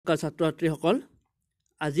ছাত্ৰ ছাত্ৰীসকল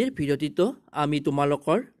আজিৰ ভিডিঅ'টিতো আমি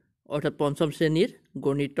তোমালোকৰ অৰ্থাৎ পঞ্চম শ্ৰেণীৰ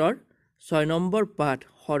গণিতৰ 6 নম্বৰ পাঠ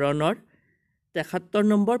হৰণৰ 73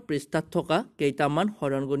 নম্বৰ পৃষ্ঠাত থকা কেইটামান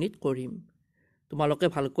হৰণ গণিত কৰিম। তোমালোকে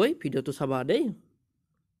ভালকৈ ভিডিঅ'টো চাবা দেই।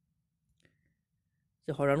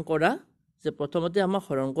 যে হৰণ কৰা যে প্ৰথমতে আমাক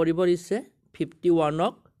হৰণ কৰিব দিছে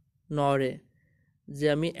 51ক 9ৰে, যে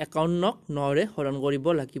আমি 51ক 9ৰে হৰণ কৰিব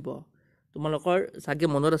লাগিব। তোমালোকৰ চাগে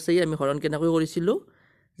মনত আছে আমি হৰণ কেনেকৈ কৰিছিলোঁ,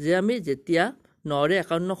 যে আমি যেতিয়া 9ৰে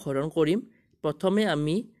 51ক হৰণ কৰিম প্ৰথমে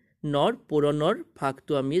আমি 9ৰ পূৰণৰ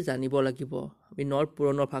ভাগটো আমি জানিব লাগিব। আমি 9ৰ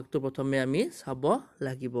পূৰণৰ ভাগটো প্ৰথমে আমি চাব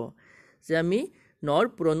লাগিব, যে আমি 9ৰ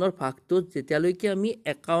পূৰণৰ ভাগটো যেতিয়ালৈকে আমি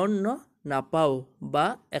 51 নাপাওঁ বা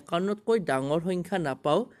 51তকৈ ডাঙৰ সংখ্যা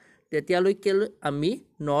নাপাওঁ তেতিয়ালৈকে আমি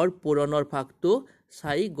 9ৰ পূৰণৰ ভাগটো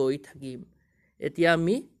চাই গৈ থাকিম। এতিয়া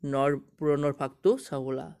আমি 9ৰ পূৰণৰ ভাগটো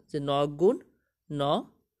চাবলা, যে 9 গুণ 9,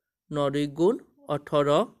 9 2 গুণ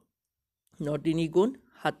 18, 9 3 গুণ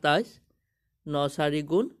 27, 9 4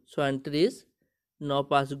 গুণ 34, 9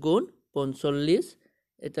 5 গুণ 45।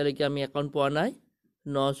 এতিয়ালৈকে আমি 51 পোৱা নাই।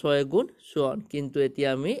 9 6 গুণ 54, কিন্তু এতিয়া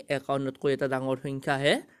আমি 51তকৈ এটা ডাঙৰ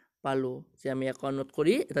সংখ্যাহে পালোঁ, যে আমি 51ত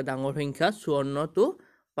কৰি এটা ডাঙৰ সংখ্যা 54টো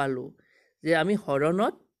পালোঁ। যে আমি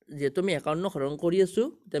হৰণত যিহেতু আমি 51 হৰণ কৰি আছোঁ,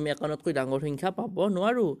 আমি 51তকৈ ডাঙৰ সংখ্যা পাব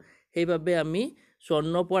নোৱাৰোঁ। সেইবাবে আমি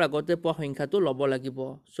 54 পোৱাৰ আগতে পোৱা সংখ্যাটো ল'ব লাগিব।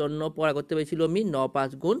 54 পোৱাৰ আগতে পাইছিলোঁ আমি 9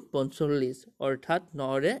 5 গুণ 45, অৰ্থাৎ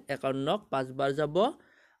 9ৰে 51ক 5 বাৰ যাব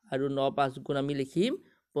আৰু 9 5 গুণ আমি লিখিম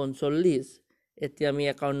 45। এতিয়া আমি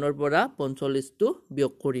 51ৰ পৰা 45টো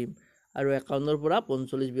বিয়োগ কৰিম আৰু 51ৰ পৰা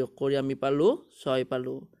 45 বিয়োগ কৰি আমি পালোঁ 6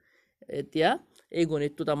 পালোঁ। এতিয়া এই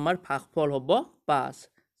গণিতটোত আমাৰ ভাগফল হ'ব 5,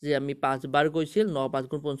 যে আমি 5 বাৰ গৈছিল 9 5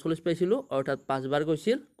 গুণ 45 পাইছিলোঁ, অৰ্থাৎ 5 বাৰ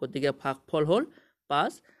গৈছিল, গতিকে ভাগফল হ'ল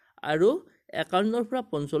 5। আৰু 51ৰ পৰা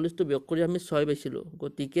 45টো বিয়োগ কৰি আমি 6 পাইছিলোঁ,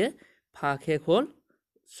 গতিকে ভাগ শেষ হ'ল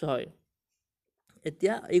 6।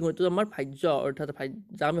 এতিয়া এই গণিতটোত আমাৰ ভাজ্য অৰ্থাৎ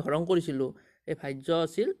যাক আমি হৰণ কৰিছিলোঁ এই ভাজ্য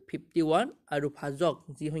আছিল 51 আৰু ভাজক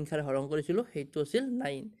যি সংখ্যাৰে হৰণ কৰিছিলোঁ সেইটো আছিল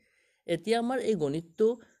 9। এতিয়া আমাৰ এই গণিতটো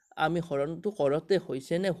আমি হৰণটো কৰোঁতে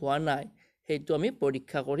হৈছে নে হোৱা নাই সেইটো আমি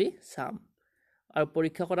পৰীক্ষা কৰি চাম। আৰু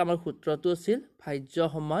পৰীক্ষা কৰা আমাৰ সূত্ৰটো আছিল ভাজ্য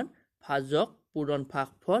সমান ভাজক পূৰণ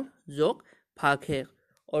ভাগফল যোগ ভাগশেষ,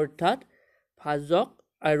 অৰ্থাৎ ভাজক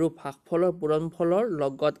আৰু ভাগফলৰ পূৰণফলৰ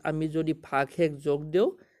লগত আমি যদি ভাগশেষ যোগ দিওঁ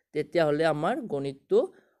তেতিয়াহ'লে আমাৰ গণিতটো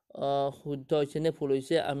শুদ্ধ হৈছে নে ভুল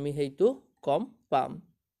হৈছে আমি সেইটো গম পাম।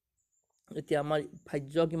 এতিয়া আমাৰ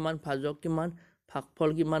ভাজ্য কিমান, ভাজক কিমান, ভাগফল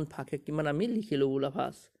কিমান, ভাগশেষ কিমান আমি লিখিলোঁ বোলা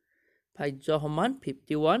ফাৰ্ষ্ট। ভাজ্য সমান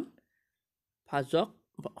 51, ভাজক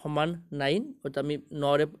সমান 9, অৰ্থাৎ আমি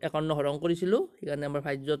 9ৰে 51 হৰণ কৰিছিলোঁ, সেইকাৰণে আমাৰ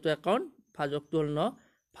ভাজ্যটো 51, ভাজকটো হ'ল 9,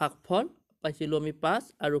 ভাগফল পাইছিলোঁ আমি 5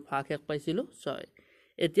 আৰু ভাগশেষ পাইছিলোঁ 6।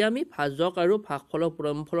 এতিয়া আমি ভাজক আৰু ভাগফলৰ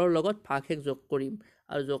পূৰণফলৰ লগত ভাগশেষ যোগ কৰিম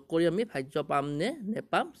আৰু যোগ কৰি আমি ভাজ্য পাম নে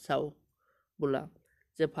নেপাম চাওঁ বোলা,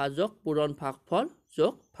 যে ভাজক পূৰণ ভাগফল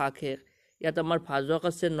যোগ ভাগশেষ। ইয়াত আমাৰ ভাজক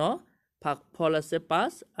আছে 9, ভাগফল আছে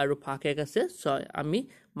 5 আৰু ভাগশেষ আছে 6। আমি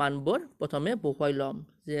মানবোৰ প্ৰথমে বহুৱাই ল'ম,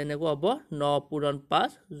 যে এনেকুৱা হ'ব 9 পূৰণ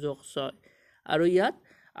 5 যোগ 6, আৰু ইয়াত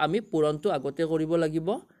আমি পূৰণটো আগতে কৰিব লাগিব,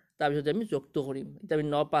 তাৰপিছত আমি যোগটো কৰিম। এতিয়া আমি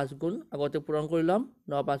 9 5 গুণ আগতে পূৰণ কৰি ল'ম,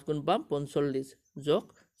 9 5 গুণ পাম 45 যোগ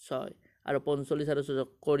 6, আৰু 45 আৰু যোগ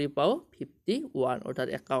কৰি পাওঁ 51, অৰ্থাৎ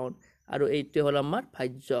 51, আৰু এইটোৱে হ'ল আমাৰ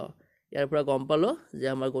ভাজ্য। ইয়াৰ পৰা গম পালোঁ যে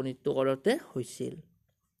আমাৰ গণিতটো কৰোঁতে হৈছিল।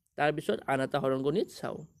 তাৰপিছত আন এটা হৰণ গণিত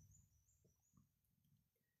চাওঁ,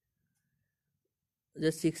 যে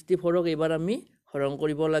 64ক এইবাৰ আমি হৰণ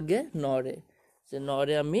কৰিব লাগে 9ৰে, যে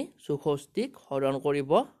 9ৰে আমি 64ক হৰণ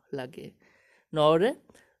কৰিব লাগে। 9ৰে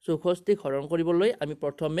 64ক হৰণ কৰিবলৈ আমি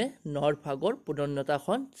প্ৰথমে 9ৰ ভাগৰ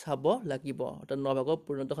পূৰ্ণতাখন চাব লাগিব, অৰ্থাৎ 9 ভাগৰ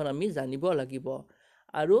পূৰ্ণতাখন আমি জানিব লাগিব।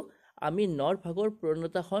 আৰু আমি 9ৰ ভাগৰ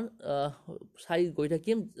পূৰ্ণতাখন চাই গৈ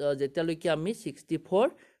থাকিম যেতিয়ালৈকে আমি 64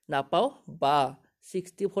 নাপাওঁ বা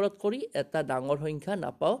 64ত কৰি এটা ডাঙৰ সংখ্যা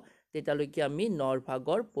নাপাওঁ, তেতিয়ালৈকে আমি 9ৰ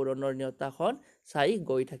ভাগৰ পূৰণনীয়তাখন চাই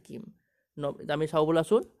গৈ থাকিম। আমি চাওঁ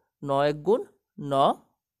বোলাচোন, 9 1 গুণ 9,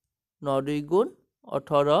 9 2 গুণ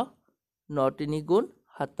 18, 9 3 গুণ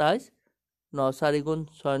 27, 9 4 গুণ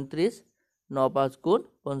 36, 9 5 গুণ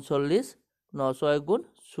 45, 9 6 গুণ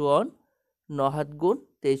 54, 9 7 গুণ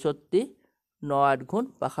 63, 9 8 গুণ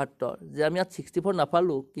 72। যে আমি ইয়াত 64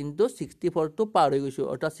 নাপালোঁ, কিন্তু 64টো পাৰ হৈ গৈছোঁ,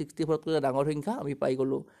 অৰ্থাৎ 64তকৈ ডাঙৰ সংখ্যা আমি পাই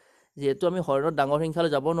গ'লোঁ। যিহেতু আমি হৰণত ডাঙৰ সংখ্যালৈ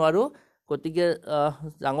যাব নোৱাৰোঁ, গতিকে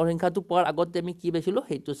ডাঙৰ সংখ্যাটো পোৱাৰ আগতে আমি কি পাইছিলোঁ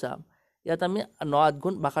সেইটো চাম। ইয়াত আমি 9 8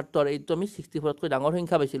 গুণ 72, এইটো আমি 64তকৈ ডাঙৰ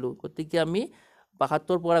সংখ্যা পাইছিলোঁ, গতিকে আমি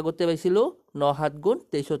 72 পোৱাৰ আগতে পাইছিলোঁ 9 7 গুণ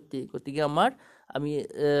 63, গতিকে আমাৰ আমি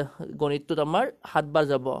গণিতটোত আমাৰ 7 বাৰ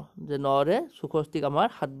যাব, যে 9ৰে 64ক আমাৰ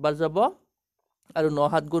 7 বাৰ যাব আৰু 9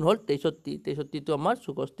 7 গুণ হ'ল 63 63টো আমাৰ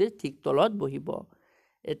 64ৰ ঠিক তলত বহিব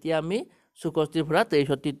এতিয়া আমি 64ৰ পৰা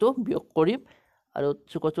 63টো বিয়োগ কৰিম আৰু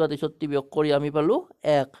 64 পৰা 63 বিয়োগ কৰি আমি পালো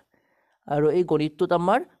 1 আৰু এই গণিতটোত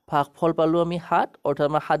আমাৰ ভাগফল পালো আমি 7 অৰ্থাৎ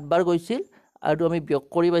আমাৰ 7 বাৰ গৈছিল আৰু আমি বিয়োগ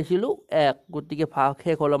কৰি পাইছিলো 1 গতিকে ভাগ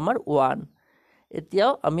শেষ হ'ল আমাৰ 1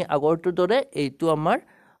 এতিয়াও আমি আগৰটোৰ দৰে এইটো আমাৰ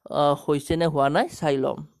হৈছে নে হোৱা নাই চাই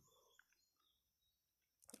লম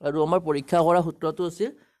আৰু আমাৰ পৰীক্ষা কৰা সূত্ৰটো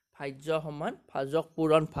আছিল ভাজ্য সমান ভাজক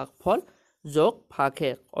পূৰণ ভাগফল যোগ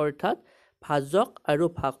ভাগশেষ অৰ্থাৎ ভাজক আৰু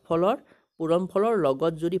ভাগফলৰ পূৰণফলৰ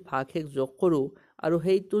লগত যদি ভাগশেষ যোগ কৰোঁ আৰু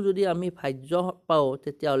সেইটো যদি আমি ভাজ্য পাওঁ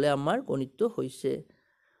তেতিয়াহ'লে আমাৰ গণিতটো হৈছে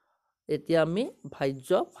এতিয়া আমি ভাজ্য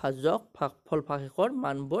ভাজক ভাগফল ভাগশেষৰ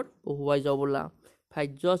মানবোৰ বহুৱাই যাওঁ বলা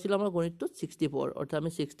ভাজ্য আছিল আমাৰ গণিতটো 64 অৰ্থাৎ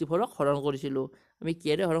আমি 64ক হৰণ কৰিছিলোঁ আমি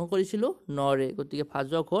কিহেৰে হৰণ কৰিছিলোঁ 9ৰে গতিকে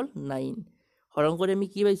ভাজক হ'ল 9 হৰণ কৰি আমি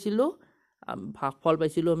কি পাইছিলোঁ ভাগফল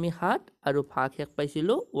পাইছিলোঁ আমি 7 আৰু ভাগশেষ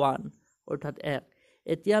পাইছিলোঁ 1 অৰ্থাৎ 1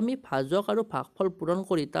 এতিয়া আমি ভাজক আৰু ভাগফল পূৰণ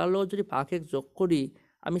কৰি তাৰ লগত যদি ভাগশেষ যোগ কৰি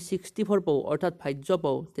আমি 64 পাওঁ অৰ্থাৎ ভাজ্য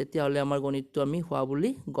পাওঁ তেতিয়াহ'লে আমাৰ গণিতটো আমি হোৱা বুলি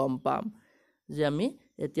গম পাম যে আমি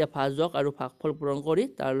এতিয়া ভাজক আৰু ভাগফল পূৰণ কৰি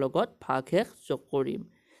তাৰ লগত ভাগশেষ যোগ কৰিম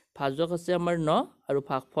ভাজক আছে আমাৰ 9 আৰু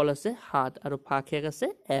ভাগফল আছে 7 আৰু ভাগশেষ আছে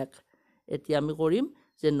 1 এতিয়া আমি কৰিম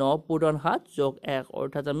যে 9 পূৰণ 7 যোগ 1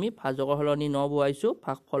 অৰ্থাৎ আমি ভাজকৰ সলনি 9 বহাইছোঁ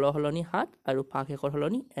ভাগফলৰ সলনি 7 আৰু ভাগশেষৰ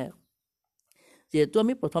সলনি 1 যেহেতু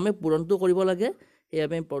আমি প্ৰথমে পূৰণটো কৰিব লাগে সেয়ে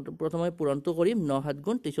আমি প্ৰথমে পূৰণটো কৰিম 9 7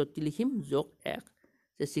 গুণ 63 লিখিম যোগ 1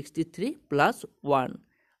 যে 63 প্লাছ 1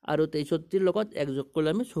 আৰু 63ৰ লগত 1 যোগ কৰিলে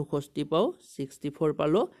আমি 64 পাওঁ 64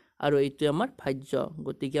 পালোঁ আৰু এইটো আমাৰ ভাজ্য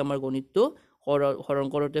গতিকে আমাৰ গণিতটো হৰণ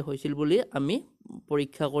কৰোঁতে হৈছিল বুলি আমি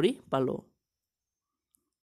পৰীক্ষা কৰি পালোঁ